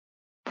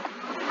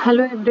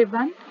Hello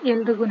everyone,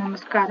 ಎಲ್ರಿಗೂ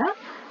ನಮಸ್ಕಾರ.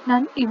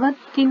 ನಾನು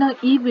ಇವತ್ತಿನ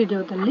ಈ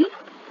ವಿಡಿಯೋದಲ್ಲಿ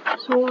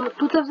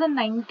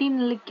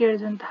 2019ನಲ್ಲಿ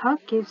ಕೇಳಿದಂತಹ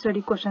ಕೇಸ್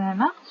ಸ್ಟಡಿ ಕ್ವಶನ್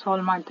ಅನ್ನ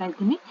ಸಾಲ್ವ್ ಮಾಡ್ತಾ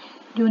ಇದ್ದೀನಿ.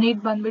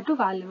 ಯೂನಿಟ್ ಬಂದ್ಬಿಟ್ಟು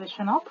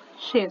ವ್ಯಾಲ್ಯೂಯೇಷನ್ ಆಫ್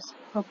ಶೇರ್ಸ್.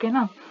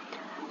 ಓಕೆನಾ?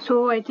 ಸೊ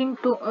ಐ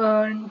ಥಿಂಕ್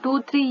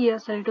 2-3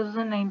 ಇಯರ್ಸ್ ಅಲ್ಲಿ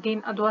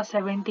 2019 ಅಥವಾ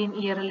 17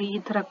 ಇಯರ್ ಅಲ್ಲಿ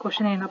ಈ ತರ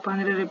ಕ್ವಶನ್ ಏನಪ್ಪಾ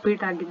ಅಂದ್ರೆ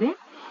ರಿಪೀಟ್ ಆಗಿದೆ.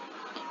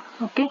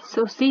 Okay,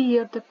 so see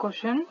here the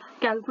question.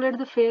 Calculate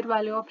the fair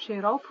value of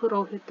share of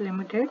Rohit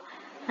Limited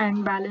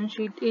and balance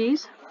sheet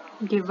is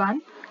given.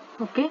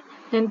 Okay,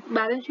 then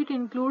balance sheet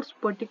includes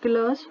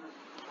particulars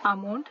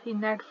amount. In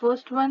that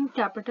first one,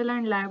 capital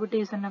and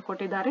liabilities anna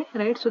kottidare,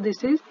 right? So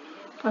this is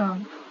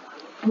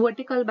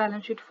vertical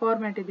balance sheet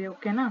format ide.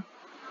 Okay na?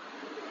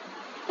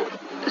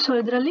 So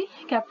idralli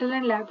capital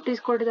and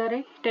liabilities kottidare.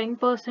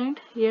 10%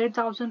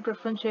 8,000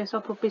 preference shares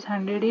of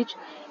 ₹100 each,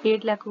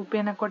 8 lakh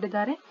ರೂಪಾಯಿ ಅನ್ನ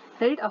ಕೊಟ್ಟಿದ್ದಾರೆ.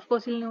 Right,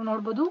 of course ಇಲ್ಲಿ ನೀವು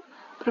ನೋಡಬಹುದು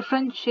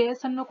preference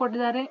shares ಅನ್ನು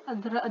ಕೊಟ್ಟಿದ್ದಾರೆ,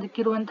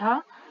 ಅದಕ್ಕಿರುವಂತಹ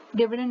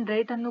dividend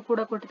rate ಅನ್ನು ಕೂಡ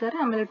ಕೊಟ್ಟಿದ್ದಾರೆ,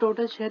 ಆಮೇಲೆ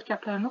ಟೋಟಲ್ ಶೇರ್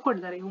ಕ್ಯಾಪಿಟಲ್ ಅನ್ನು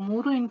ಕೊಟ್ಟಿದ್ದಾರೆ. ಇವು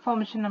ಮೂರು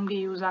ಇನ್ಫಾರ್ಮೇಶನ್ ನಮಗೆ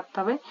ಯೂಸ್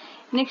ಆಗ್ತವೆ.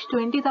 Next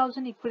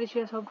 20,000 equity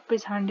shares of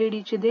 ₹100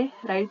 each ಇದೆ,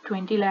 ರೈಟ್.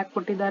 20 ಲ್ಯಾಕ್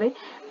ಕೊಟ್ಟಿದ್ದಾರೆ.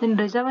 Then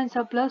reserve and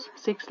surplus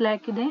 6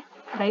 lac ಇದೆ,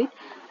 ರೈಟ್.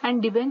 ಅಂಡ್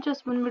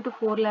ಡಿಬೆಂಚರ್ಸ್ ಬಂದ್ಬಿಟ್ಟು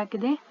 4 ಲ್ಯಾಕ್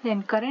ಇದೆ.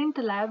 ದೆನ್ ಕರೆಂಟ್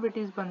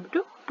ಲಯಬಿಲಿಟೀಸ್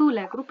ಬಂದ್ಬಿಟ್ಟು 2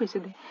 ಲ್ಯಾಕ್ ರೂಪೀಸ್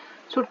ಇದೆ.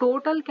 So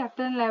total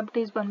capital and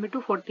liabilities ಬಂದ್ಬಿಟ್ಟು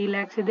 40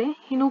 ಲ್ಯಾಕ್ಸ್ ಇದೆ.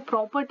 ಇನ್ನು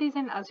ಪ್ರಾಪರ್ಟೀಸ್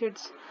ಅಂಡ್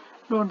ಅಸೆಟ್ಸ್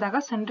ನೋಡಿದಾಗ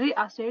ಸನ್ರಿ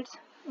ಅಸೆಟ್ಸ್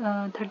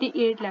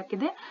 38 ಲ್ಯಾಕ್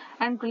ಇದೆ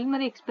ಅಂಡ್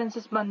ಪ್ರಿಲಿಮಿನರಿ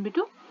ಎಕ್ಸ್ಪೆನ್ಸಸ್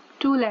ಬಂದ್ಬಿಟ್ಟು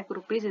 2 ಲ್ಯಾಕ್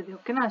ರೂಪೀಸ್ ಇದೆ.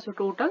 ಓಕೆನಾ? So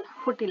total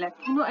 40 lac.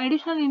 ಇನ್ನು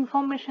ಅಡಿಷನಲ್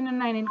ಇನ್ಫಾರ್ಮೇಶನ್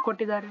ಅನ್ನ ಏನೇನು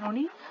ಕೊಟ್ಟಿದ್ದಾರೆ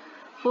ನೋಡಿ.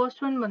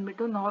 ಫಸ್ಟ್ ಒನ್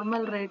ಬಂದ್ಬಿಟ್ಟು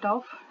ನಾರ್ಮಲ್ ರೇಟ್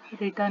ಆಫ್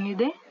ರಿಟರ್ನ್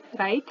ಇದೆ,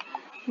 ರೈಟ್.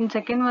 ಇನ್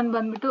ಸೆಕೆಂಡ್ ಒನ್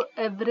ಬಂದ್ಬಿಟ್ಟು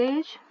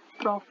average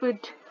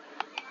profit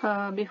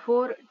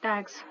before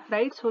tax,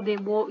 right. So they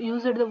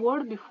used the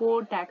word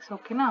before tax.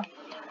 ಓಕೆನಾ?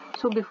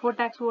 So before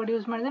tax word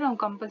use ಮಾಡಿದ್ರೆ ನಾವು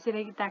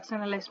ಕಂಪಲ್ಸರಿಯಾಗಿ ಟ್ಯಾಕ್ಸ್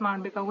ಅನ್ನ ಲೆಸ್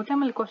ಮಾಡಬೇಕಾಗುತ್ತೆ.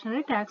 ಆಮೇಲೆ ಕ್ವಶನ್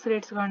ಅಲ್ಲಿ ಟ್ಯಾಕ್ಸ್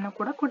ರೇಟ್ಸ್ ಗಳನ್ನ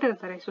ಕೂಡ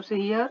ಕೊಟ್ಟಿರ್ತಾರೆ. So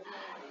here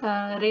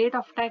rate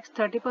of tax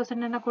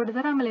 30% ಅನ್ನ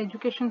ಕೊಟ್ಟಿದ್ದಾರೆ, ಆಮೇಲೆ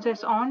ಎಜುಕೇಶನ್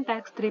ಸೆಸ್ ಆನ್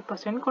ಟ್ಯಾಕ್ಸ್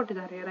 3%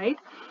 ಕೊಟ್ಟಿದ್ದಾರೆ,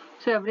 right.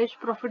 So average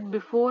profit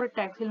before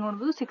tax ಇಲ್ಲಿ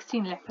ನೋಡಬಹುದು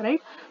 16 ಲ್ಯಾಕ್,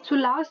 ರೈಟ್. ಸೊ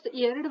ಲಾಸ್ಟ್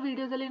 2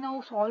 ವಿಡಿಯೋದಲ್ಲಿ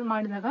ನಾವು ಸಾಲ್ವ್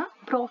ಮಾಡಿದಾಗ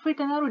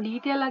ಪ್ರಾಫಿಟ್ ಏನಾದ್ರು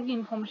ಡೀಟೇಲ್ ಆಗಿ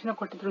ಇನ್ಫಾರ್ಮೇಶನ್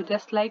ಕೊಟ್ಟಿದ್ರು,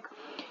 just like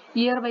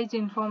year wise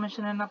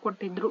information ಅನ್ನ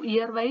ಕೊಟ್ಟಿದ್ರು,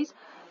 ಇಯರ್ ವೈಸ್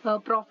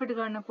ಪ್ರಾಫಿಟ್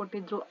ಗಳನ್ನ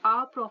ಕೊಟ್ಟಿದ್ರು. ಆ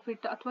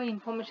ಪ್ರಾಫಿಟ್ ಅಥವಾ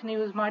ಇನ್ಫಾರ್ಮೇಶನ್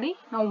ಯೂಸ್ ಮಾಡಿ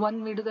ನಾವು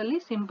ಒಂದು ವಿಡಿಯೋದಲ್ಲಿ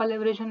ಸಿಂಪಲ್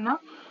ಎವರೇಜ್ ಅನ್ನ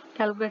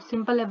ಕ್ಯಾಲ್ಕುಲೇಟ್,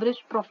 ಸಿಂಪಲ್ ಎವರೇಜ್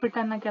ಪ್ರಾಫಿಟ್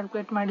ಅನ್ನ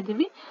ಕ್ಯಾಲ್ಕುಲೇಟ್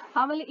ಮಾಡಿದೀವಿ.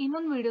 ಆಮೇಲೆ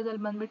ಇನ್ನೊಂದು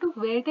ವಿಡಿಯೋದಲ್ಲಿ ಬಂದ್ಬಿಟ್ಟು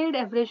ವೇಟೆಡ್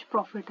ಎವರೇಜ್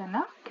ಪ್ರಾಫಿಟ್ ಅನ್ನ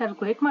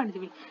ಕ್ಯಾಲ್ಕುಲೇಟ್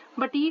ಮಾಡಿದೀವಿ.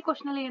 ಬಟ್ ಈ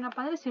ಕ್ವಶನ್ ಅಲ್ಲಿ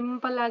ಏನಪ್ಪಾ ಅಂದ್ರೆ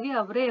ಸಿಂಪಲ್ ಆಗಿ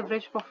ಅವರೇ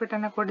ಎವರೇಜ್ ಪ್ರಾಫಿಟ್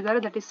ಅನ್ನ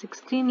ಕೊಟ್ಟಿದ್ದಾರೆ, ದಟ್ ಇಸ್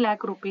 16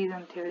 ಲ್ಯಾಕ್ ರೂಪೀಸ್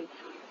ಅಂತ ಹೇಳಿ.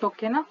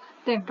 ಓಕೆನಾ?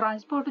 Then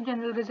transport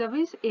general reserve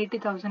is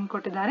 80,000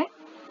 ಕೊಟ್ಟಿದ್ದಾರೆ.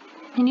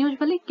 ಇನ್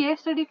ಯೂಶುವಲಿ ಕೇಸ್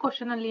ಸ್ಟಡಿ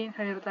ಕ್ವಶನ್ ಅಲ್ಲಿ ಏನ್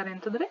ಹೇಳಿರ್ತಾರೆ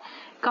ಅಂತಂದ್ರೆ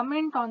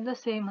ಕಮೆಂಟ್ ಆನ್ ದ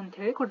ಸೇಮ್ ಅಂತ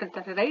ಹೇಳಿ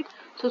ಕೊಟ್ಟಿರ್ತಾರೆ, ರೈಟ್.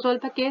 ಸೊ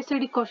ಸ್ವಲ್ಪ ಕೇಸ್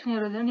ಸ್ಟಡಿ ಕ್ವಶನ್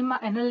ಇರೋದ್ರೆ ನಿಮ್ಮ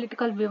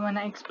ಅನಾಲಿಟಿಕಲ್ ವ್ಯೂ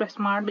ಅನ್ನ ಎಕ್ಸ್ಪ್ರೆಸ್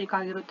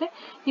ಮಾಡಬೇಕಾಗಿರುತ್ತೆ.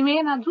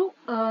 ನೀವೇನಾದ್ರೂ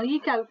ಈ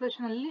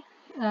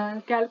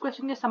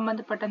ಕ್ಯಾಲ್ಕುಲೇಷನ್ಗೆ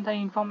ಸಂಬಂಧಪಟ್ಟಂತ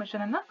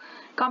ಇನ್ಫಾರ್ಮೇಶನ್ ಅನ್ನ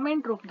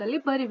ಕಮೆಂಟ್ ರೂಪದಲ್ಲಿ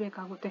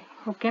ಬರಿಬೇಕಾಗುತ್ತೆ.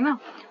 ಓಕೆನಾ?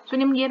 ಸೊ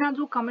ನಿಮ್ಗೆ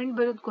ಏನಾದ್ರೂ ಕಮೆಂಟ್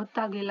ಬರೋದು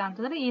ಗೊತ್ತಾಗ್ಲಿಲ್ಲ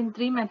ಅಂತಂದ್ರೆ ಈ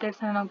 3 ಮೆಥಡ್ಸ್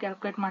ನಾವು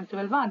ಕ್ಯಾಲ್ಕುಲೇಟ್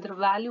ಮಾಡ್ತೀವಲ್ವಾ, ಅದ್ರ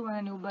ವ್ಯಾಲ್ಯೂ ಅನ್ನ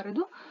ನೀವು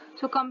ಬರೆದು,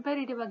 ಸೊ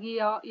ಕಂಪೇರಿಟಿವ್ ಆಗಿ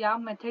ಯಾವ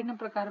ಮೆಥಡ್ ನ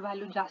ಪ್ರಕಾರ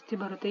ವ್ಯಾಲ್ಯೂ ಜಾಸ್ತಿ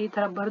ಬರುತ್ತೆ ಈ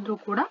ತರ ಬರೆದ್ರು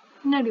ಕೂಡ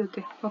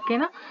ನಡೆಯುತ್ತೆ.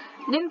 ಓಕೆನಾ?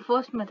 ದೆನ್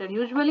ಫಸ್ಟ್ ಮೆಥಡ್,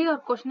 ಯೂಶುವಲಿ ಅವ್ರ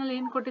ಕ್ವಶನ್ ಅಲ್ಲಿ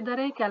ಏನ್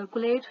ಕೊಟ್ಟಿದ್ದಾರೆ,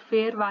 ಕ್ಯಾಲ್ಕುಲೇಟ್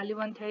ಫೇರ್ ವ್ಯಾಲ್ಯೂ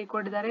ಅಂತ ಹೇಳಿ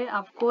ಕೊಟ್ಟಿದ್ದಾರೆ.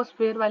 ಅಫ್ಕೋರ್ಸ್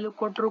ಫೇರ್ ವ್ಯಾಲ್ಯೂ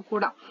ಕೊಟ್ಟರು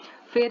ಕೂಡ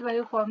ಫೇರ್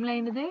ವ್ಯಾಲ್ಯೂ ಫಾರ್ಮುಲಾ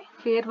ಏನಿದೆ,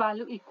 fair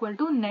value equal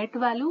to net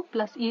value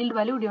plus yield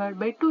value divide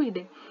by 2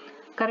 ಇದೆ,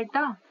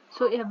 ಕರೆಕ್ಟಾ?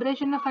 ಸೊ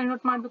ಎವರೇಜ್ ಅನ್ನ ಫೈಂಡ್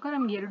ಔಟ್ ಮಾಡ್ಬೇಕಾದ್ರೆ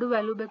ನಮ್ಗೆ 2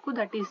 ವ್ಯಾಲ್ಯೂ ಬೇಕು,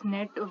 ದಟ್ ಈಸ್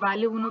ನೆಟ್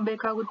ವ್ಯಾಲ್ಯೂನು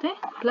ಬೇಕಾಗುತ್ತೆ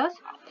ಪ್ಲಸ್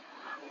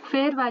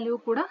ಫೇರ್ ವ್ಯಾಲ್ಯೂ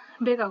ಕೂಡ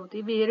ಬೇಕಾಗುತ್ತೆ.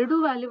 ಇವು 2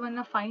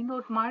 ವ್ಯಾಲ್ಯೂವನ್ನ ಫೈಂಡ್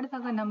ಔಟ್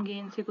ಮಾಡಿದಾಗ ನಮ್ಗೆ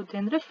ಏನ್ ಸಿಗುತ್ತೆ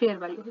ಅಂದ್ರೆ fair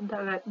value,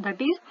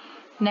 that is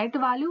net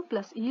value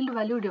plus yield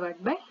value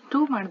divide by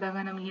 2 ಮಾಡಿದಾಗ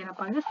ನಮ್ಗೆ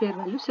ಏನಪ್ಪಾ ಅಂದ್ರೆ ಫೇರ್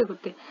ವ್ಯಾಲ್ಯೂ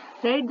ಸಿಗುತ್ತೆ,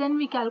 right. Then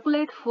we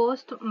calculate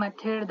first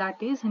method,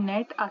 that is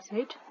net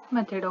asset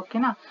method.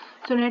 ಓಕೆನಾ?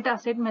 ಸೊ ನೆಟ್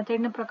ಅಸೆಟ್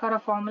ಮೆಥಡ್ ನ ಪ್ರಕಾರ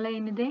ಫಾರ್ಮುಲಾ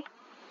ಏನಿದೆ,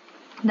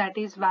 that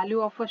is value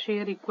of a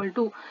share equal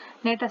to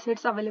net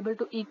assets available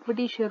to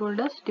equity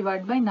shareholders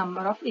divided by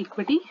number of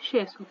equity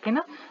shares. Okay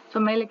na? So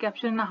ಮೇಲೆ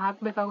caption ನ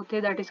ಹಾಕಬೇಕಾಗುತ್ತೆ,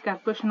 that is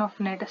calculation of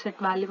net asset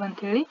value ಅಂತ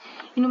ಹೇಳಿ.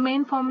 ಇನ್ನು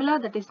main formula,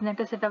 that is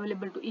net asset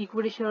available to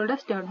equity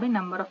shareholders divided by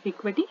number of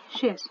equity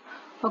shares.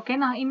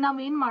 ಓಕೆನಾ? ಇನ್ನು ನಾವು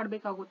ಏನ್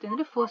ಮಾಡ್ಬೇಕಾಗುತ್ತೆ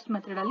ಅಂದ್ರೆ ಫಸ್ಟ್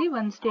ಮೆಥಡ್ ಅಲ್ಲಿ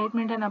ಒಂದು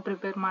ಸ್ಟೇಟ್ಮೆಂಟ್ ಅನ್ನ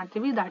ಪ್ರಿಪೇರ್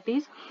ಮಾಡ್ತೀವಿ, that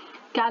is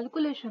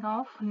calculation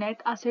of net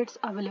assets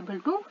available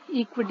to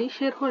equity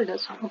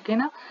shareholders.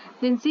 ಓಕೆನಾ?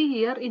 then see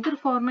here ಇದ್ರ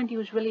ಫಾರ್ಮೆಟ್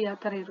ಯೂಶುವಲಿ ಯಾವ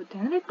ತರ ಇರುತ್ತೆ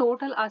ಅಂದ್ರೆ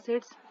total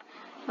assets,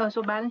 so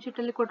balance sheet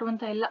ಅಲ್ಲಿ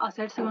ಕೊಟ್ಟುವಂತ ಎಲ್ಲ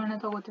ಅಸೆಟ್ಸ್ ಗಳನ್ನ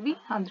ತಗೋತೀವಿ,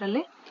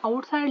 ಅದರಲ್ಲಿ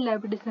ಔಟ್ಸೈಡ್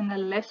ಲಯಬಿಲಿಟೀಸ್ ಅನ್ನ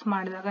ಲೆಸ್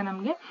ಮಾಡಿದಾಗ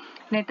ನಮ್ಗೆ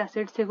ನೆಟ್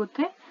ಅಸೆಟ್ಸ್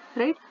ಸಿಗುತ್ತೆ,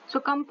 right. So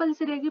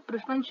ಕಂಪಲ್ಸರಿಯಾಗಿ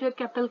preference share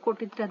capital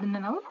ಕೊಟ್ಟಿದ್ರೆ ಅದನ್ನ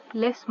ನಾವು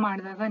ಲೆಸ್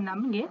ಮಾಡಿದಾಗ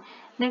ನಮ್ಗೆ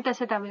net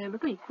asset available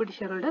to equity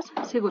share holders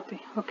ಸಿಗುತ್ತೆ.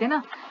 ಓಕೆನಾ?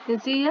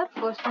 See here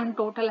first one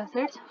total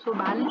assets. So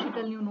balance sheet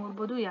ಅಲ್ಲಿ ನೀವು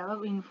ನೋಡಬಹುದು ಯಾವ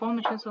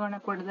ಇನ್ಫಾರ್ಮೇಶನ್ಸ್ ಗಳನ್ನ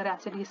ಕೊಟ್ಟಿದ್ದಾರೆ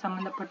ಅಸೆಟ್ ಗೆ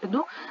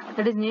ಸಂಬಂಧಪಟ್ಟದ್ದು,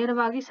 ದಟ್ ಇಸ್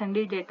ನೇರವಾಗಿ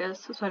ಸಂಡಿ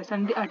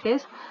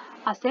ಅಟೇಸ್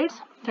ಅಸೆಟ್ಸ್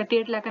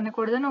 38 ಲ್ಯಾಕ್ ಅನ್ನ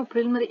ಕೊಡಿದ್ರೆ ನಾವು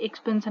ಪ್ರಿಲಿಮಿನರಿ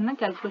ಎಕ್ಸ್ಪೆನ್ಸ್ ಅನ್ನ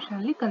ಕ್ಯಾಲ್ಕುಲೇಷನ್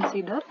ಅಲ್ಲಿ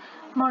ಕನ್ಸಿಡರ್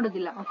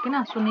ಮಾಡೋದಿಲ್ಲ. ಓಕೆನಾ?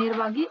 ಸೊ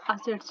ನೇರವಾಗಿ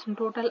assets,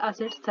 total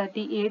assets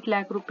 38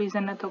 lac rupees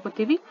ಅನ್ನ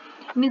ತಗೋತೀವಿ.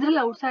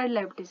 ಇದ್ರಲ್ಲಿ ಔಟ್ಸೈಡ್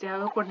ಲಯಬಿಲಿಟೀಸ್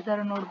ಯಾವ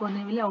ಕೊಟ್ಟಿದ್ದಾರೆ ನೋಡ್ಬೋದು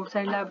ನೀವು ಇಲ್ಲಿ.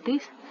 ಔಟ್ಸೈಡ್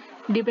ಲಯಬಿಲಿಟೀಸ್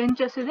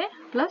ಡಿಬೆಂಚರ್ಸ್ ಇದೆ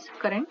ಪ್ಲಸ್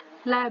ಕರೆಂಟ್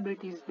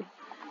ಲಯಬಿಲಿಟೀಸ್ ಇದೆ,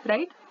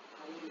 right.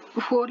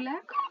 4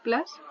 lac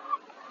plus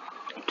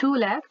 2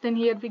 lakh, then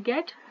here we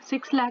get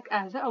 6 lakh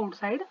as a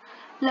outside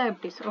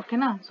liabilities. Okay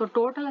na? So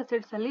total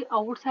assets alli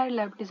outside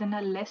liabilities anna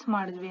less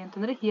ಮಾಡಿದ್ವಿ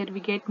ಅಂತಂದ್ರೆ here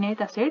we get net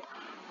asset,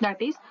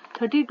 that is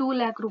 32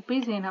 lakh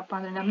rupees ಏನಪ್ಪಾ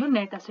ಅಂದ್ರೆ ನಮ್ದು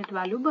net asset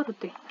value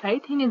ಬರುತ್ತೆ,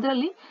 right? ಇನ್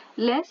ಇದರಲ್ಲಿ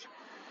less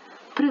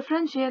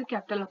preference share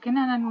capital. Okay,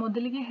 ನಾನು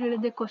ಮೊದಲಿಗೆ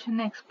ಹೇಳಿದ್ದೆ ಕ್ವಶನ್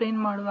ಎಕ್ಸ್ಪ್ಲೈನ್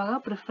ಮಾಡುವಾಗ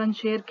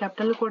ಪ್ರಿಫರೆನ್ಸ್ ಶೇರ್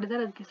ಕ್ಯಾಪಿಟಲ್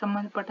ಕೊಟ್ಟಿದ್ದಾರೆ, ಅದಕ್ಕೆ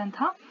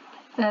ಸಂಬಂಧಪಟ್ಟಂತಹ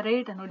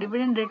ರೇಟ್ ಅನ್ನು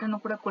ಡಿವಿಡೆಂಡ್ ರೇಟ್ ಅನ್ನು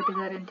ಕೂಡ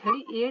ಕೊಟ್ಟಿದ್ದಾರೆ ಅಂತ ಹೇಳಿ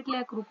 8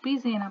 lakh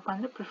rupees ಏನಪ್ಪಾ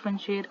ಅಂದ್ರೆ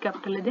ಪ್ರಿಫರೆನ್ಸ್ ಶೇರ್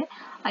ಕ್ಯಾಪಿಟಲ್ ಇದೆ.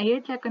 ಆ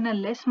 8 lakh ಅನ್ನ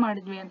ಲೆಸ್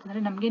ಮಾಡಿದ್ವಿ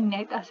ಅಂತಂದ್ರೆ ನಮಗೆ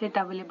net asset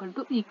available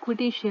to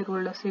equity share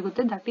holder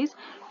ಸಿಗುತ್ತೆ, ದಟ್ ಈಸ್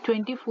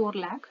 24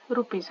 lakh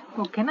rupees.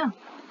 ಓಕೆನಾ?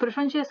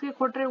 ಪ್ರಿಫರೆನ್ಸ್ ಶೇರ್ಸ್ಗೆ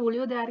ಕೊಟ್ಟರೆ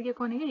ಉಳಿಯೋದು ಯಾರಿಗೆ?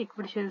 ಕೊನೆಗೆ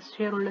ಈಕ್ವಿಟಿ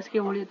ಶೇರ್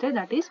ಹೋಲ್ಡರ್ಸ್ಗೆ ಉಳಿಯುತ್ತೆ,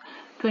 ದಟ್ ಈಸ್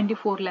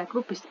 24 lakh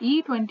rupees. ಈ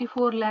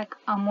 24 lakh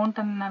ಅಮೌಂಟ್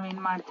ಅನ್ನು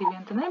ನಾವೇನ್ ಮಾಡ್ತೀವಿ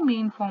ಅಂತಂದ್ರೆ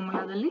ಮೇನ್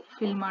ಫಾರ್ಮುಲಾದಲ್ಲಿ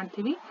ಫಿಲ್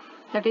ಮಾಡ್ತೀವಿ,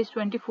 that is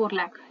 24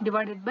 lakh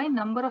divided by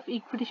number of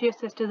equity shares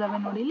ಎಷ್ಟಿದಾವೆ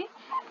ನೋಡಿ ಇಲ್ಲಿ,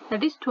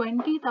 that is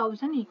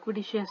 20,000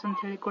 equity shares ಅಂತ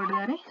ಹೇಳಿ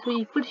ಕೊಟ್ಟಿದ್ದಾರೆ. ಸೊ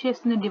equity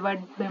shares ನ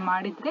ಡಿವೈಡ್ ಬೈ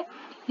ಮಾಡಿದ್ರೆ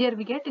here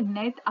we get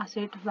net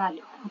asset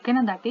value.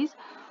 ಓಕೆನಾ? that is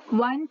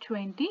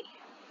 120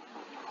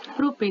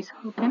 rupees.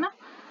 ಓಕೆನಾ?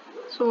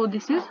 so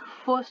this is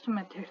first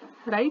method,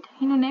 right?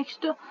 ಇನ್ನು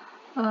next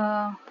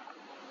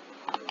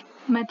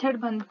ಮೆಥಡ್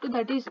ಬಂದ್ಬಿಟ್ಟು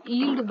that is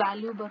yield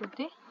value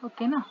ಬರುತ್ತೆ.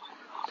 ಓಕೆನಾ?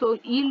 ಸೊ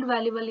yield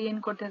value ಅಲ್ಲಿ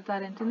ಏನು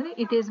ಕೊಟ್ಟಿರ್ತಾರೆ ಅಂತಂದ್ರೆ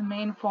it is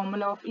main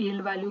formula of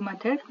yield value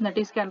method, that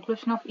is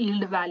calculation of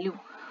yield value.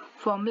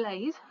 Formula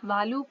is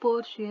value per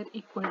share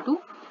equal to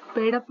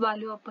paid up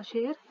value of a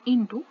share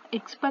into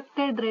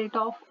expected rate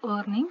of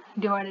earning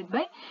divided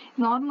by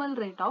normal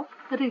rate of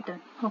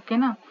return.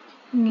 ಓಕೆನಾ?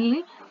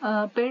 ಇಲ್ಲಿ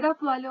paid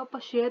up value of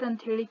a share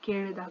ಅಂತ ಹೇಳಿ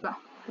ಕೇಳಿದಾಗ,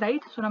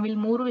 right? So ನಾವಿಲ್ಲಿ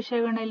ಮೂರು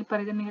ವಿಷಯಗಳನ್ನ ಇಲ್ಲಿ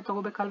ಪರಿಗಣನೆಗೆ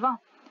ತಗೋಬೇಕಲ್ವಾ?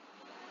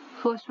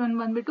 ಫಸ್ಟ್ ಒನ್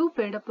ಬಂದ್ಬಿಟ್ಟು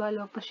paid up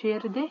value of a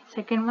share ಇದೆ,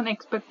 second one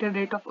expected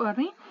rate of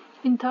earning,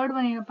 in third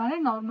one ಏನಪ್ಪಾ ಅಂದ್ರೆ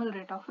normal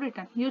rate of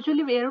return.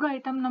 Usually ಎರಡು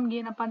ಐಟಮ್ ನಮ್ಗೆ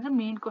ಏನಪ್ಪಾ ಅಂದ್ರೆ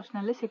ಮೇನ್ ಕ್ವಶನ್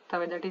ಅಲ್ಲಿ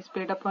ಸಿಗ್ತವೆ, that is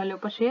paid up value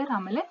of share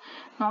ಆಮೇಲೆ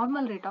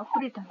ನಾರ್ಮಲ್ ರೇಟ್ ಆಫ್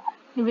ರಿಟರ್ನ್.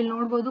 ನೀವು ಇಲ್ಲಿ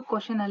ನೋಡಬಹುದು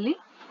ಕ್ವಶನ್ ಅಲ್ಲಿ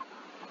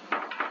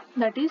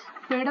that is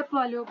paid up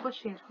value of a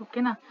share.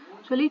 ಓಕೆನಾ?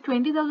 ಸೊ ಇಲ್ಲಿ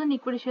 20,000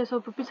 equity shares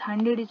of rupees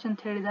 100 each ಅಂತ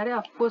ಹೇಳಿದ್ದಾರೆ.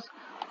 Of course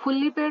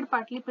fully paid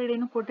partly paid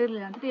ಏನು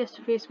ಕೊಟ್ಟಿರಲಿಲ್ಲ ಅಂದ್ರೆ ಎಷ್ಟು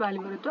ಫೇಸ್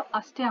ವ್ಯಾಲ್ಯೂ ಬರುತ್ತೋ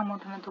ಅಷ್ಟೇ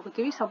ಅಮೌಂಟ್ ಅನ್ನ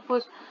ತಗೋತೀವಿ.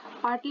 ಸಪೋಸ್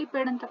ಪಾರ್ಟ್ಲಿ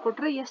ಪೇಡ್ ಅಂತ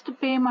ಕೊಟ್ರೆ ಎಷ್ಟು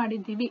ಪೇ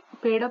ಮಾಡಿದ್ದೀವಿ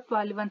ಪೇಡ್ ಅಪ್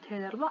ವ್ಯಾಲ್ಯೂ ಅಂತ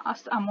ಹೇಳಿದಾರಲ್ವಾ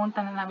ಅಷ್ಟು ಅಮೌಂಟ್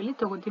ಅನ್ನ ನಾವಿಲ್ಲಿ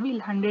ತಗೋತೀವಿ.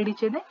 ಇಲ್ಲಿ 100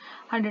 ಈಚ್ ಇದೆ,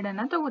 100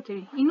 ಅನ್ನ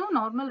ತಗೋತೀವಿ. ಇನ್ನು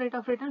ನಾರ್ಮಲ್ ರೇಟ್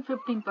ಆಫ್ ರಿಟರ್ನ್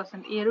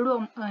 15%. ಎರಡು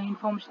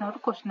ಇನ್ಫಾರ್ಮೇಶನ್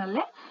ಅವರು ಕ್ವಶನ್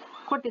ಅಲ್ಲೇ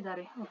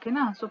ಕೊಟ್ಟಿದ್ದಾರೆ.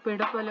 ಓಕೆನಾ? So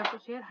paid up value of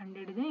share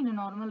 100 ಇದೆ, ಇನ್ನು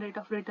ನಾರ್ಮಲ್ ರೇಟ್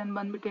ಆಫ್ ರಿಟರ್ನ್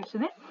ಬಂದ್ಬಿಟ್ಟು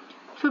ಎಷ್ಟಿದೆ?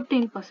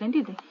 15%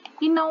 ಇದೆ.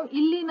 ಇನ್ನು ನಾವು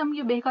ಇಲ್ಲಿ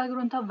ನಮಗೆ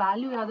ಬೇಕಾಗಿರುವಂತಹ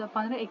ವ್ಯಾಲ್ಯೂ ಯಾವ್ದಪ್ಪ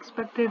ಅಂದ್ರೆ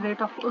ಎಕ್ಸ್ಪೆಕ್ಟೆಡ್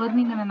ರೇಟ್ ಆಫ್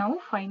ಅರ್ನಿಂಗ್ ಅನ್ನ ನಾವು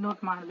ಫೈಂಡ್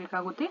ಔಟ್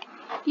ಮಾಡಬೇಕಾಗುತ್ತೆ.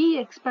 ಈ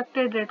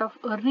ಎಕ್ಸ್ಪೆಕ್ಟೆಡ್ ರೇಟ್ ಆಫ್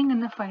ಅರ್ನಿಂಗ್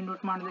ಅನ್ನ ಫೈಂಡ್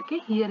ಔಟ್ ಮಾಡೋದಕ್ಕೆ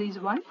ಹಿಯರ್ ಈಸ್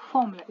ಒನ್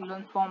ಫಾರ್ಮುಲಾ,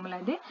 ಇಲ್ಲೊಂದು ಫಾರ್ಮುಲಾ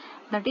ಇದೆ,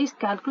 that is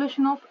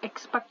calculation of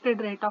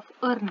expected rate of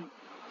earning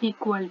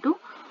equal to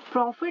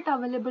profit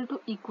available to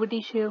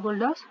equity share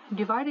holders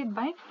divided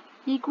by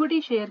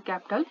equity share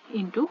capital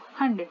into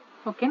 100.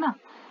 ಓಕೆನಾ?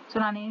 So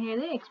ನಾನು ಏನು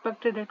ಹೇಳಿದೆ,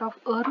 expected rate of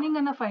earning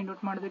ಅನ್ನ find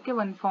out ಮಾಡೋದಕ್ಕೆ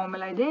ಒಂದು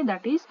formula ಇದೆ,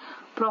 that is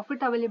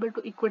profit available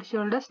to equity share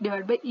holders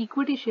divide by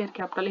equity share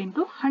capital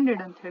into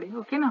 100 ಅಂತ ಹೇಳಿ.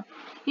 ಓಕೆನಾ?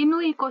 ಇನ್ನು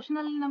ಈ ಕ್ವಶನ್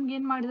ಅಲ್ಲಿ ನಮ್ಗೆ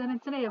ಏನ್ ಮಾಡಿದ್ದಾರೆ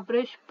ಅಂತಂದ್ರೆ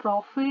ಎವರೇಜ್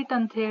ಪ್ರಾಫಿಟ್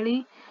ಅಂತ ಹೇಳಿ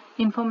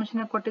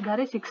ಇನ್ಫಾರ್ಮೇಶನ್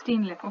ಕೊಟ್ಟಿದ್ದಾರೆ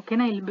 16 lakh.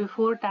 ಓಕೆನಾ? ಇಲ್ಲಿ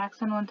ಬಿಫೋರ್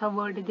ಟ್ಯಾಕ್ಸ್ ಅನ್ನುವಂಥ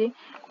ವರ್ಡ್ ಇದೆ,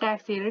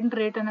 ಟ್ಯಾಕ್ಸ್ 2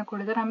 ರೇಟ್ ಅನ್ನ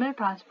ಕೊಟ್ಟಿದ್ದಾರೆ, ಆಮೇಲೆ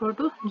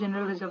ಟ್ರಾನ್ಸ್ಪೋರ್ಟ್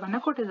ಜನರಲ್ ರಿಸರ್ವ್ ಅನ್ನ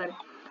ಕೊಟ್ಟಿದ್ದಾರೆ.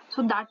 ಸೊ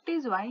ದಟ್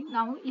ಈಸ್ ವೈ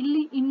ನಾವು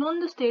ಇಲ್ಲಿ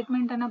ಇನ್ನೊಂದು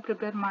ಸ್ಟೇಟ್ಮೆಂಟ್ ಅನ್ನ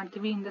ಪ್ರಿಪೇರ್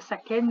ಮಾಡ್ತೀವಿ ಇನ್ ದ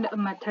ಸೆಕೆಂಡ್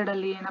ಮೆಥಡ್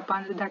ಅಲ್ಲಿ. ಏನಪ್ಪಾ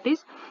ಅಂದ್ರೆ ದಟ್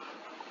ಈಸ್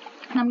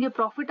ನಮಗೆ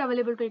profit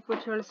available to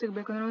equity share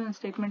ಸಿಗಬೇಕಂದ್ರೆ ಒಂದು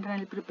ಸ್ಟೇಟ್ಮೆಂಟ್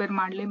ಅಲ್ಲಿ ಪ್ರಿಪೇರ್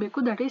ಮಾಡಲೇಬೇಕು,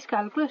 that is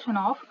calculation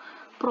of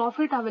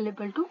profit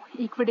available to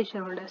equity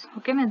share holders.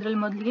 ಓಕೆನಾ? ಇದರಲ್ಲಿ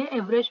ಮೊದಲಿಗೆ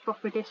ಎವರೇಜ್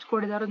ಪ್ರಾಫಿಟ್ ಎಷ್ಟು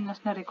ಕೊಡಿದಾರೋ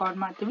ಅದನ್ನ ರೆಕಾರ್ಡ್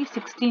ಮಾಡ್ತೀವಿ,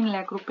 16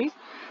 lakh rupees.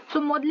 ಸೊ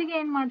ಮೊದಲಿಗೆ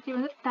ಏನ್ ಮಾಡ್ತೀವಿ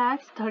ಅಂದ್ರೆ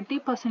ಟ್ಯಾಕ್ಸ್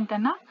 30%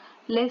 ಅನ್ನ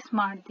ಲೆಸ್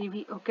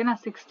ಮಾಡ್ತೀವಿ. ಓಕೆನಾ?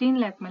 16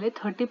 lakh ಮೇಲೆ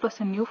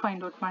 30% ನೀವು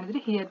ಫೈಂಡ್ ಔಟ್ ಮಾಡಿದ್ರೆ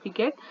ಹಿಯರ್ ವಿ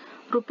ಗೆಟ್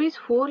rupees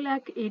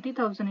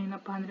 4,80,000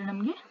 ಏನಪ್ಪಾ ಅಂದ್ರೆ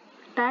ನಮಗೆ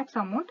ಟ್ಯಾಕ್ಸ್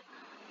ಅಮೌಂಟ್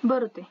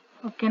ಬರುತ್ತೆ.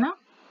 ಓಕೆನಾ?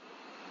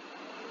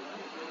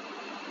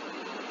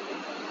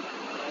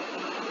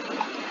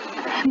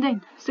 ದೆನ್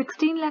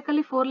 16 lakh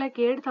ಅಲ್ಲಿ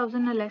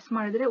 4,08,000 ನ ಲೆಸ್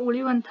ಮಾಡಿದ್ರೆ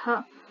ಉಳಿಯುವಂತಹ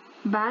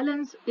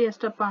ಬ್ಯಾಲೆನ್ಸ್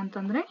ಎಷ್ಟಪ್ಪ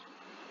ಅಂತಂದ್ರೆ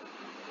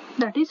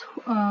ದಟ್ ಈಸ್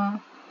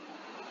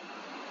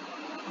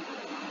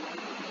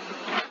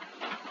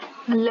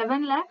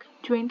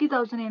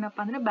 11,20,000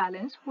 ಏನಪ್ಪಾ ಅಂದ್ರೆ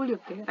ಬ್ಯಾಲೆನ್ಸ್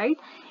ಉಳಿಯುತ್ತೆ,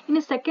 ರೈಟ್?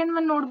 ಇನ್ನು ಸೆಕೆಂಡ್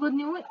ಒನ್ ನೋಡ್ಬೋದು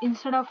ನೀವು,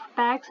 ಇನ್ಸ್ಟೆಡ್ ಆಫ್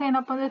ಟ್ಯಾಕ್ಸ್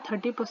ಏನಪ್ಪಾ ಅಂದ್ರೆ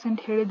 30%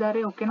 ಹೇಳಿದ್ದಾರೆ.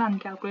 ಓಕೆನಾ? ನಾನು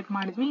ಕ್ಯಾಲ್ಕುಲೇಟ್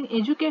ಮಾಡಿದ್ವಿ.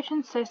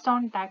 ಎಜುಕೇಶನ್ ಸೆಸ್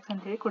ಆನ್ ಟ್ಯಾಕ್ಸ್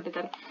ಅಂತ ಹೇಳಿ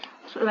ಕೊಟ್ಟಿದ್ದಾರೆ,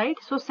 ರೈಟ್?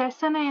 ಸೊ ಸೆಸ್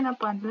ಅನ್ನ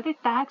ಏನಪ್ಪಾ ಅಂತಂದ್ರೆ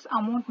ಟ್ಯಾಕ್ಸ್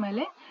ಅಮೌಂಟ್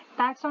ಮೇಲೆ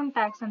ಟ್ಯಾಕ್ಸ್ ಆನ್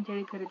ಟ್ಯಾಕ್ಸ್ ಅಂತ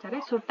ಹೇಳಿ ಕರೀತಾರೆ.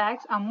 ಸೊ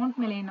ಟ್ಯಾಕ್ಸ್ ಅಮೌಂಟ್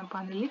ಮೇಲೆ ಏನಪ್ಪಾ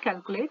ಅಂದ್ರೆ ಇಲ್ಲಿ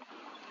ಕ್ಯಾಲ್ಕುಲೇಟ್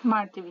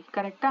ಮಾಡ್ತೀವಿ,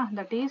 ಕರೆಕ್ಟಾ?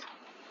 ದಟ್ ಈಸ್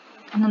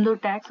ನಮ್ದು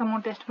ಟ್ಯಾಕ್ಸ್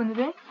ಅಮೌಂಟ್ ಎಷ್ಟು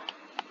ಬಂದಿದೆ?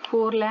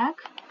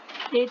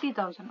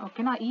 4,80,000.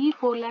 ಓಕೆನಾ? ಈ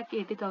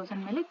 4,80,000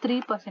 ಮೇಲೆ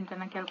 3%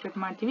 ಅನ್ನ ಕ್ಯಾಲ್ಕುಲೇಟ್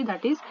ಮಾಡ್ತೀವಿ,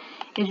 ದಟ್ ಈಸ್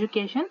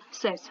ಎಜುಕೇಶನ್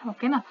ಸೆಸ್.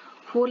 ಓಕೆನಾ?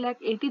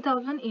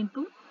 4,80,000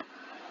 ಇಂಟು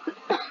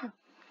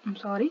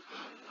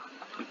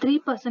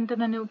 3%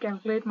 ಅನ್ನ ನೀವು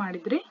ಕ್ಯಾಲ್ಕುಲೇಟ್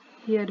ಮಾಡಿದ್ರೆ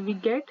here we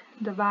get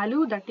the value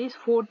that is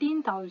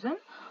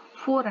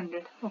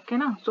 14,400.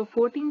 ಓಕೆನಾ? ಸೊ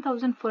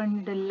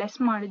 14,400 ಲೆಸ್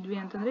ಮಾಡಿದ್ವಿ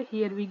ಅಂತಂದ್ರೆ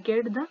here we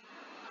get the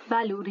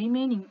value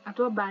remaining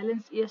ಅಥವಾ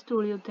ಬ್ಯಾಲೆನ್ಸ್ ಎಷ್ಟು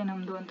ಉಳಿಯುತ್ತೆ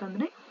ನಮ್ದು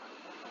ಅಂತಂದ್ರೆ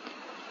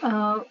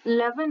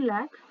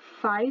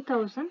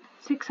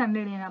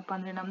 11,05,600 ಏನಪ್ಪಾ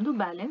ಅಂದ್ರೆ ನಮ್ದು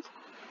ಬ್ಯಾಲೆನ್ಸ್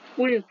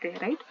ಉಳಿಯುತ್ತೆ,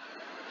 ರೈಟ್?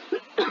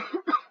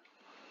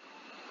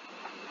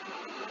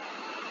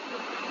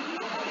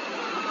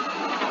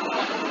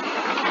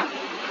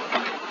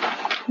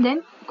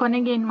 ದೆನ್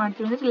ಕೊನೆಗೆ ಏನು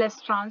ಮಾಡ್ತೀವಿ ಅಂದರೆ less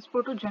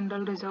transport to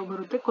general reserve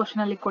ಬರುತ್ತೆ.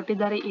 ಕ್ವಶನ್ ಅಲ್ಲಿ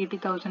ಕೊಟ್ಟಿದ್ದಾರೆ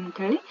 80,000 ಅಂತ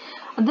ಹೇಳಿ.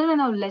 ಅದನ್ನು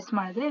ನಾವು ಲೆಸ್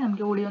ಮಾಡಿದ್ರೆ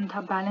ನಮಗೆ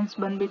ಉಳಿಯುವಂತಹ ಬ್ಯಾಲೆನ್ಸ್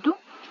ಬಂದ್ಬಿಟ್ಟು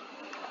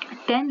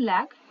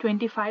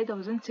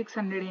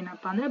 10,25,600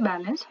 ಏನಪ್ಪ ಅಂದರೆ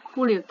ಬ್ಯಾಲೆನ್ಸ್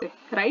ಉಳಿಯುತ್ತೆ,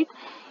 ರೈಟ್.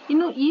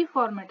 ಇನ್ನು ಈ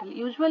ಫಾರ್ಮ್ಯಾಟಲ್ಲಿ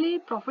usually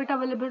profit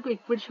available to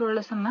equity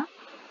ಶೇರ್ಹೋಲ್ಡರ್ಸ್ ಅನ್ನ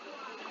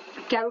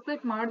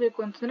ಕ್ಯಾಲ್ಕುಲೇಟ್ ಮಾಡಬೇಕು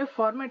ಅಂತಂದರೆ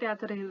ಫಾರ್ಮ್ಯಾಟ್ ಯಾವ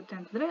ಥರ ಇರುತ್ತೆ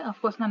ಅಂತಂದರೆ,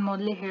 ಅಫ್ಕೋರ್ಸ್ ನಾನು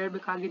ಮೊದಲೇ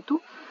ಹೇಳಬೇಕಾಗಿತ್ತು.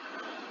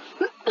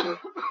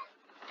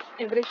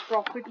 ಎವರೇಜ್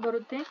ಪ್ರಾಫಿಟ್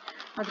ಬರುತ್ತೆ,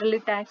 ಅದರಲ್ಲಿ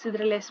ಟ್ಯಾಕ್ಸ್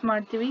ಇದ್ರೆ ಲೆಸ್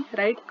ಮಾಡ್ತೀವಿ,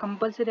 ರೈಟ್.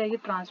 ಕಂಪಲ್ಸರಿ ಆಗಿ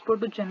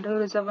ಟ್ರಾನ್ಸ್ಪೋರ್ಟ್ ಟು ಜನರಲ್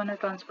ರಿಸರ್ವ್ ಅನ್ನು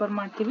ಟ್ರಾನ್ಸ್ಫರ್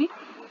ಮಾಡ್ತೀವಿ.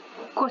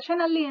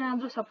 ಕ್ವಶನ್ ಅಲ್ಲಿ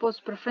ಏನಾದರೂ ಸಪೋಸ್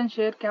ಪ್ರಿಫರೆನ್ಸ್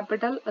ಶೇರ್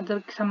ಕ್ಯಾಪಿಟಲ್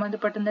ಅದಕ್ಕೆ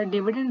ಸಂಬಂಧಪಟ್ಟಂತ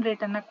ಡಿವಿಡೆಂಡ್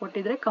ರೇಟ್ ಅನ್ನ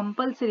ಕೊಟ್ಟಿದ್ರೆ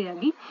ಕಂಪಲ್ಸರಿ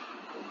ಆಗಿ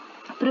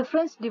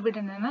ಪ್ರಿಫರೆನ್ಸ್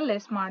ಡಿವಿಡೆಂಡ್ ಅನ್ನ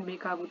ಲೆಸ್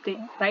ಮಾಡಬೇಕಾಗುತ್ತೆ,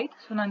 ರೈಟ್.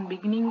 ಸೊ ನಾನು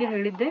ಬಿಗಿನಿಂಗ್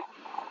ಹೇಳಿದ್ದೆ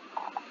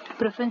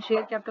ಪ್ರಿಫರೆನ್ಸ್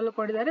ಶೇರ್ ಕ್ಯಾಪಿಟಲ್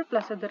ಕೊಟ್ಟಿದ್ದಾರೆ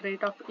ಪ್ಲಸ್ ಅದರ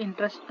ರೇಟ್ ಆಫ್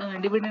ಇಂಟ್ರೆಸ್ಟ್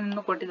ಡಿವಿಡೆಂಡ್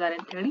ಅನ್ನು ಕೊಟ್ಟಿದ್ದಾರೆ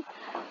ಅಂತ ಹೇಳಿ.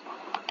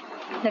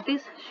 ದಟ್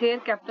ಈಸ್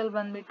ಶೇರ್ ಕ್ಯಾಪಿಟಲ್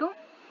ಬಂದ್ಬಿಟ್ಟು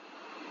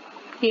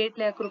 8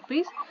 lakh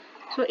rupees.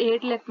 ಸೊ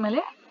 8 lakh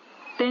ಮೇಲೆ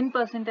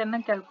 10% ಅನ್ನ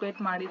ಕ್ಯಾಲ್ಕುಲೇಟ್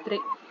ಮಾಡಿದ್ರೆ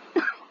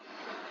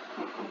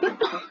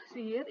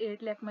ಹಿಯರ್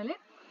 8 lakh ಮೇಲೆ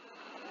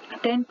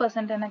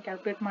 10% ಅನ್ನ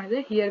ಕ್ಯಾಲ್ಕುಲೇಟ್ ಮಾಡಿದ್ರೆ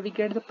here we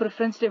get the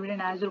preference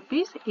dividend as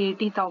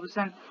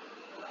 ₹80,000.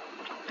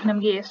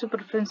 ನಮಗೆ ಎಷ್ಟು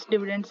ಪ್ರಿಫರೆನ್ಸ್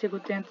ಡಿವಿಡೆಂಡ್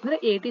ಸಿಗುತ್ತೆ ಅಂತಂದ್ರೆ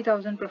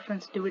 80,000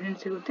 ಪ್ರಿಫರೆನ್ಸ್ ಡಿವಿಡೆಂಡ್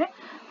ಸಿಗುತ್ತೆ.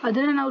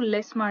 ಅದನ್ನ ನಾವು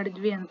ಲೆಸ್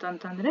ಮಾಡಿದ್ವಿ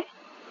ಅಂತಂದ್ರೆ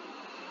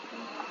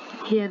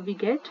ಹಿಯರ್ ವಿ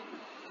ಗೆಟ್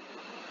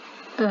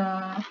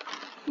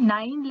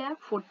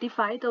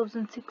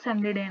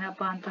 9,45,600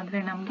 ಏನಪ್ಪಾ ಅಂತಂದ್ರೆ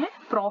ನಮಗೆ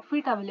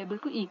profit available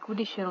to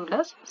equity share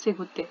holders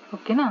ಸಿಗುತ್ತೆ,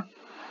 ಓಕೆನಾ.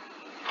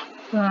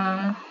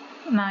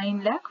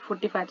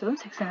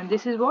 9,45,600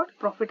 this is what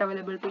profit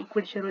available to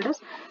equity share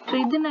holders. So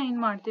ಇದನ್ನ ಏನ್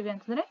ಮಾಡ್ತೀವಿ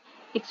ಅಂತಂದ್ರೆ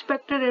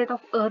ಎಕ್ಸ್ಪೆಕ್ಟೆಡ್ ರೇಟ್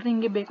ಆಫ್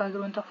ಅರ್ನಿಂಗ್ ಗೆ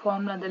ಬೇಕಾಗಿರುವಂತಹ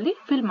ಫಾರ್ಮುಲಾದಲ್ಲಿ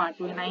ಫಿಲ್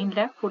ಮಾಡ್ತೀವಿ.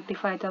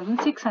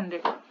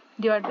 9,45,600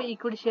 divide by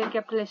equity share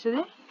capital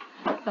ಎಷ್ಟಿದೆ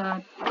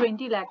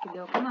 20 lakh ಇದೆ,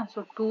 ಓಕೆನಾ. So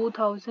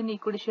 2,000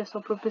 equity shares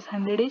of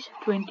 ₹100 is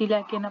 20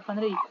 lakh ಏನಪ್ಪ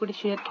ಅಂದ್ರೆ ಈಕ್ವಿಟಿ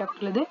ಶೇರ್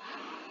ಕ್ಯಾಪಿಟಲ್ ಇದೆ.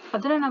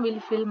 ಅದನ್ನ ನಾವು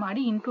ಇಲ್ಲಿ ಫಿಲ್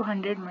ಮಾಡಿ ಇಂಟು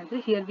 100 ಮಾಡಿದ್ರೆ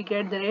here we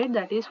get the rate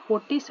that is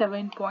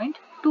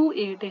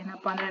 47.28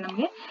 ಏನಪ್ಪ ಅಂದ್ರೆ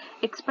ನಮಗೆ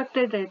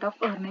ಎಕ್ಸ್ಪೆಕ್ಟೆಡ್ ರೇಟ್ ಆಫ್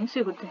ಅರ್ನಿಂಗ್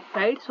ಸಿಗುತ್ತೆ,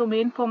 ರೈಟ್. ಸೊ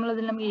ಮೇನ್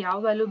ಫಾರ್ಮುಲಾದಲ್ಲಿ ನಮಗೆ ಯಾವ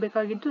ವ್ಯಾಲ್ಯೂ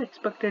ಬೇಕಾಗಿತ್ತು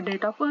ಎಕ್ಸ್ಪೆಕ್ಟೆಡ್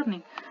ರೇಟ್ ಆಫ್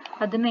ಅರ್ನಿಂಗ್.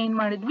 ಅದನ್ನ ಏನ್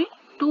ಮಾಡಿದ್ವಿ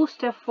 2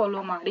 ಸ್ಟೆಪ್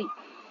ಫಾಲೋ ಮಾಡಿ.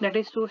 ದಟ್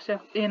ಈಸ್ 2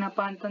 ಸ್ಟೆಪ್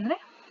ಏನಪ್ಪಾ ಅಂತಂದ್ರೆ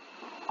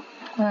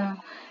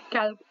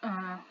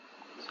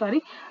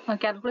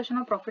calculation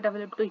of profit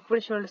available to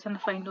equity share holders ಅನ್ನು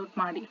ಫೈಂಡ್ ಔಟ್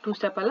ಮಾಡಿ. 2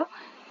 ಸ್ಟೆಪ್ ಅಲ್ಲ,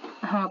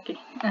 okay.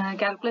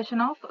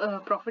 Calculation of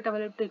profit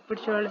available to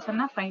equity share holders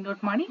ಅನ್ನ ಫೈಂಡ್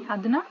ಔಟ್ ಮಾಡಿ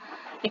ಅದನ್ನ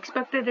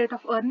ಎಕ್ಸ್ಪೆಕ್ಟೆಡ್ ರೇಟ್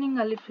ಆಫ್ ಅರ್ನಿಂಗ್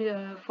ಅಲ್ಲಿ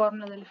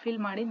ಫಾರ್ಮುಲಾದಲ್ಲಿ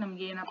ಫಿಲ್ ಮಾಡಿ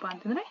ನಮ್ಗೆ ಏನಪ್ಪಾ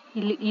ಅಂತಂದ್ರೆ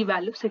ಇಲ್ಲಿ ಈ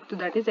ವ್ಯಾಲ್ಯೂ ಸಿಕ್ತು.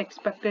 That is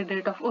expected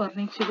rate of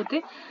earning ಸಿಗುತ್ತೆ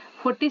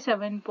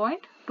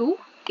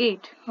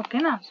 47.28,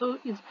 ಓಕೆನಾ. ಸೊ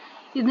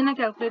ಇದನ್ನ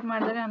ಕ್ಯಾಲ್ಕುಲೇಟ್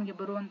ಮಾಡಿದ್ರೆ ನಮಗೆ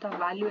ಬರುವಂತ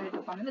ವ್ಯಾಲ್ಯೂ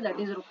ಏನಪ್ಪ ಅಂದ್ರೆ ದಟ್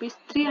ಈಸ್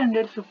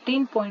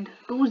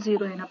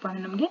 ₹315.20 ಏನಪ್ಪಾ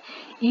ಅಂದ್ರೆ ನಮಗೆ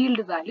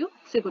ಈಲ್ಡ್ ವ್ಯಾಲ್ಯೂ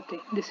ಸಿಗುತ್ತೆ.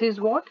 This is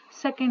what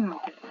second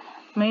method.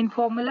 Main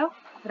formula,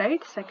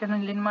 right. Second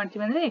ಅಲ್ಲಿ ಏನ್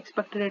ಮಾಡ್ತೀವಿ ಅಂದ್ರೆ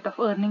ಎಕ್ಸ್ಪೆಕ್ಟೆಡ್ ರೇಟ್ ಆಫ್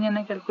ಅರ್ನಿಂಗ್ ಅನ್ನ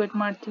ಕ್ಯಾಲ್ಕುಲೇಟ್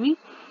ಮಾಡ್ತೀವಿ,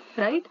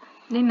 ರೈಟ್.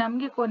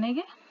 ನಮಗೆ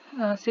ಕೊನೆಗೆ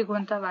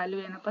ಸಿಗುವಂತ ವ್ಯಾಲ್ಯೂ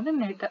ಏನಪ್ಪಾ ಅಂದ್ರೆ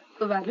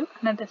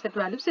ನೆಟ್ ಅಸೆಟ್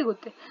ವ್ಯಾಲ್ಯೂ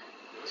ಸಿಗುತ್ತೆ,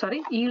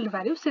 ಈಲ್ಡ್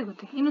ವ್ಯಾಲ್ಯೂ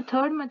ಸಿಗುತ್ತೆ. ಇನ್ನು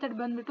ಥರ್ಡ್ ಮೆಥಡ್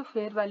ಬಂದ್ಬಿಟ್ಟು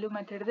ಫೇರ್ ವ್ಯಾಲ್ಯೂ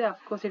ಮೆಥಡ್ ಇದೆ.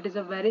 Of course it is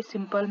a very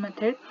simple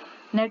method.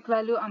 Net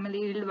value ಆಮೇಲೆ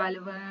ಈಲ್ಡ್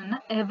ವ್ಯಾಲ್ಯೂ ಅನ್ನ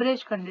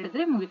ಎವರೇಜ್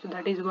ಕಂಡಿಡಿದ್ರೆ ಮುಗಿತು.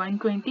 That is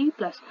 120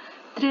 plus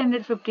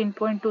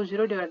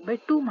 315.20 divide by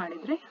 2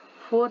 ಮಾಡಿದ್ರೆ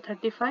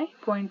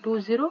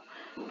 435.20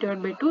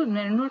 ಡಿವೈಡ್ ಬೈ 2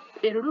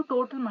 ಎರಡು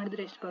ಟೋಟಲ್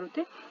ಮಾಡಿದ್ರೆ ಎಷ್ಟು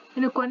ಬರುತ್ತೆ.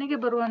 ಇನ್ನು ಕೊನೆಗೆ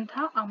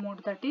ಬರುವಂತಹ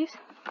ಅಮೌಂಟ್ ದಟ್ ಈಸ್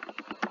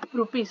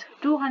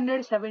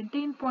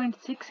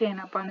 ₹217.6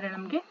 ಏನಪ್ಪಾ ಅಂದ್ರೆ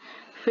ನಮಗೆ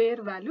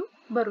ಫೇರ್ ವ್ಯಾಲ್ಯೂ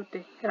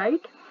ಬರುತ್ತೆ,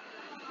 right.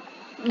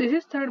 This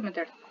is third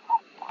method.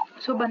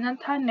 So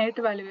ಬಂದಂತಹ ನೆಟ್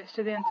ವ್ಯಾಲ್ಯೂ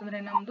ಎಷ್ಟಿದೆ ಅಂತಂದ್ರೆ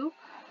ನಮ್ದು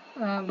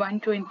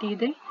 120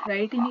 ಇದೆ,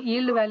 ರೈಟ್. ಇನ್ನು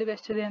ಈಲ್ಡ್ ವ್ಯಾಲ್ಯೂ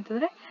ಎಷ್ಟಿದೆ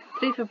ಅಂತಂದ್ರೆ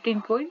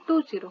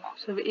 315.20.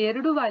 ಸೊ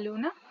ಎರಡು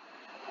ವ್ಯಾಲ್ಯೂನ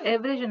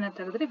ಎವರೇಜ್ ಅನ್ನ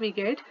ತೆಗೆದ್ರೆ we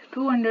get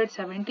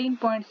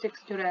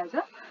 217.60 as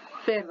a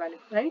fair value,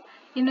 right.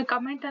 ಇನ್ನು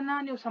ಕಮೆಂಟ್ ಅನ್ನ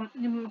ನೀವು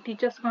ನಿಮ್ಮ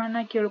ಟೀಚರ್ಸ್ ಗಳನ್ನ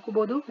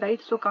ಕೇಳ್ಕೋಬಹುದು,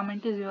 right. So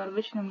comment is your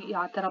wish, ನಿಮ್ಗೆ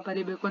ಯಾವ ತರ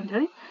ಬರೀಬೇಕು ಅಂತ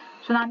ಹೇಳಿ.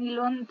 ಸೊ ನಾನು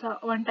ಇಲ್ಲಿ ಒಂದು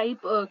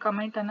ಟೈಪ್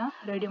ಕಮೆಂಟ್ ಅನ್ನ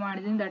ರೆಡಿ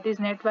ಮಾಡಿದೀನಿ. ದಟ್ ಈಸ್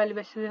ನೆಟ್ ವ್ಯಾಲ್ಯೂ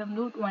ಎಷ್ಟಿದೆ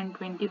ನಮ್ದು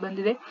 120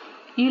 ಬಂದಿದೆ.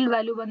 ಈಲ್ಡ್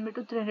ವ್ಯಾಲ್ಯೂ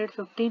ಬಂದ್ಬಿಟ್ಟು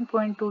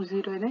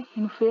 315.20 ಇದೆ.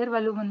 ಇನ್ನು ಫೇರ್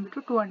ವ್ಯಾಲ್ಯೂ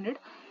ಬಂದ್ಬಿಟ್ಟು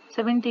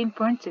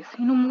 217.6.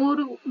 ಇನ್ನು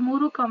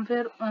ಮೂರು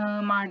ಕಂಪೇರ್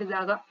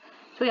ಮಾಡಿದಾಗ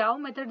ಸೊ ಯಾವ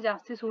ಮೆಥಡ್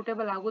ಜಾಸ್ತಿ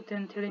ಸೂಟೇಬಲ್ ಆಗುತ್ತೆ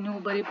ಅಂತ ಹೇಳಿ ನೀವು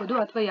ಬರೀಬಹುದು,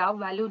 ಅಥವಾ ಯಾವ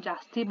ವ್ಯಾಲ್ಯೂ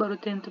ಜಾಸ್ತಿ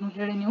ಬರುತ್ತೆ ಅಂತ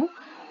ಹೇಳಿ ನೀವು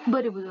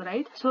ಬರೀಬಹುದು,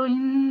 right. So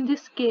in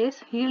this case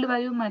yield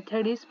value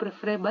method is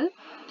preferable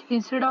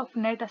instead of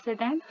net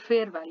asset and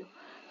fair value.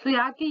 So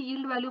ಯಾಕೆ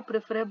ಈಲ್ಡ್ ವ್ಯಾಲ್ಯೂ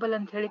ಪ್ರಿಫರೇಬಲ್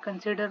ಅಂತ ಹೇಳಿ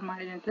ಕನ್ಸಿಡರ್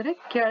ಮಾಡಿದೆ ಅಂತಂದ್ರೆ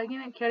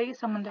ಕೆಳಗೆ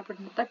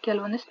ಸಂಬಂಧಪಟ್ಟಂತ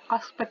ಕೆಲವೊಂದಿಷ್ಟು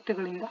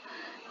ಆಸ್ಪೆಕ್ಟ್ಗಳಿಂದ.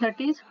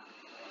 ದಟ್ ಈಸ್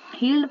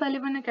ಈಲ್ಡ್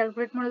ವ್ಯಾಲ್ಯೂವನ್ನ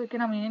ಕ್ಯಾಲ್ಕುಲೇಟ್ ಮಾಡೋದಕ್ಕೆ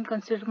ನಾವು ಏನೇನು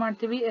ಕನ್ಸಿಡರ್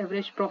ಮಾಡ್ತೀವಿ,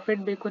 ಎವರೇಜ್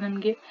ಪ್ರಾಫಿಟ್ ಬೇಕು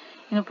ನಮಗೆ,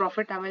 ಇನ್ನು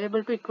profit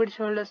available to equity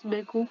share holders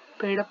ಬೇಕು,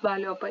 paid up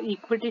value of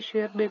equity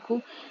share ಬೇಕು,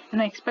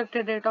 ಇನ್ನು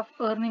ಎಕ್ಸ್ಪೆಕ್ಟೆಡ್ ರೇಟ್ ಆಫ್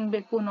ಅರ್ನಿಂಗ್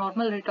ಬೇಕು,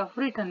 ನಾರ್ಮಲ್ ರೇಟ್ ಆಫ್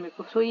ರಿಟರ್ನ್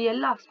ಬೇಕು. ಸೊ ಈ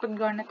ಎಲ್ಲ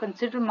ಆಸ್ಪೆಕ್ಟ್ಗಳನ್ನ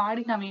ಕನ್ಸಿಡರ್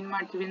ಮಾಡಿ ನಾವು ಏನ್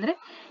ಮಾಡ್ತೀವಿ ಅಂದ್ರೆ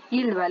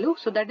yield value.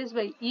 So that is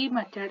Y ಈ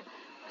ಮೆಥಡ್.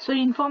 ಸೊ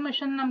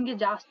ಇನ್ಫಾರ್ಮೇಶನ್ ನಮಗೆ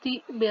ಜಾಸ್ತಿ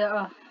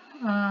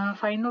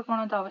ಫೈಂಡ್ ಔಟ್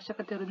ಮಾಡೋಂಥ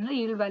ಅವಶ್ಯಕತೆ ಇರೋದ್ರಿಂದ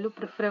ಈಲ್ಡ್ ವ್ಯಾಲ್ಯೂ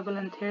ಪ್ರಿಫರೇಬಲ್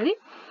ಅಂತ ಹೇಳಿ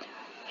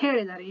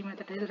ಹೇಳಿದ್ದಾರೆ ಈ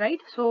method is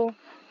right. So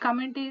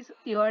comment is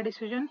your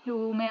decision, you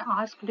may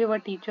ask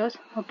your teachers.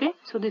 Okay,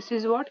 so this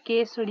is what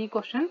case study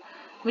question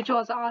which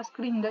was asked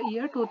in the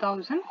year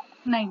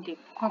 2019.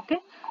 Okay,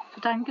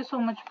 so thank you so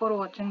much for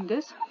watching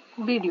this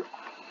video.